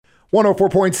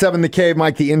104.7 The Cave.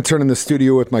 Mike, the intern, in the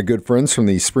studio with my good friends from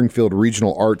the Springfield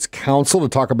Regional Arts Council to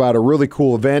talk about a really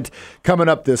cool event coming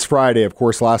up this Friday. Of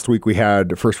course, last week we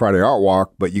had First Friday Art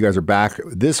Walk, but you guys are back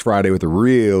this Friday with a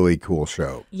really cool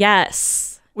show.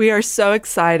 Yes. We are so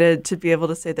excited to be able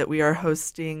to say that we are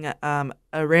hosting a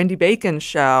Randy Bacon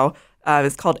show.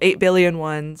 It's called 8 Billion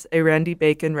Ones, a Randy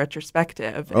Bacon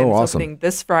retrospective. Oh, and it's awesome. opening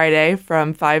this Friday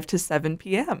from 5 to 7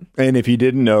 p.m. And if you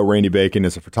didn't know, Randy Bacon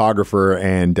is a photographer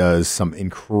and does some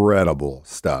incredible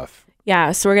stuff.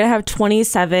 Yeah, so we're going to have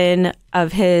 27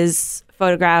 of his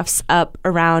photographs up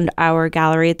around our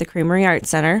gallery at the Creamery Art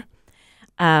Center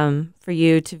for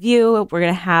you to view. We're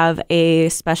going to have a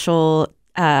special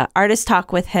artist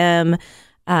talk with him.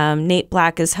 Nate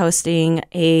Black is hosting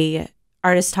a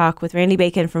artist talk with Randy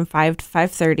Bacon from 5 to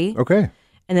 5:30. Okay.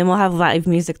 And then we'll have live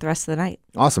music the rest of the night.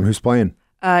 Awesome. Who's playing?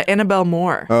 Annabelle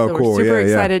Moore. Oh, so cool. We're super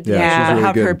excited Yeah, to she's really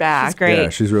have good. her back. She's great. Yeah,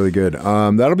 she's really good.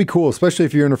 That'll be cool, especially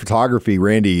if you're into photography.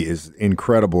 Randy is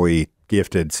incredibly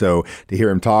gifted. So to hear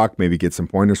him talk, maybe get some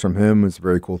pointers from him is a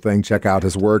very cool thing. Check out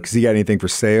his work. Has he got anything for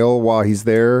sale while he's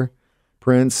there?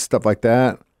 Prints, stuff like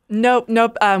that? Nope.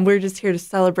 We're just here to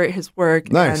celebrate his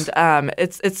work. Nice. And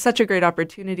it's such a great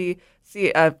opportunity.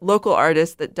 See, a local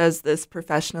artist that does this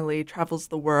professionally, travels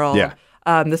the world. Yeah.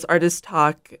 This artist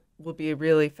talk will be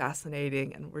really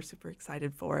fascinating, and we're super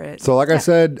excited for it. So like I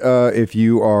said, if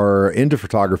you are into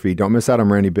photography, don't miss out on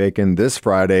Randy Bacon this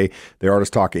Friday. The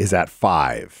artist talk is at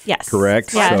 5. Yes.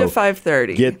 Correct? Yeah. 5 So to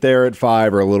 5:30. get there at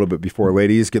 5 or a little bit before.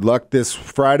 Ladies, good luck this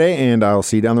Friday, and I'll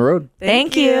see you down the road.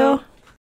 Thank you.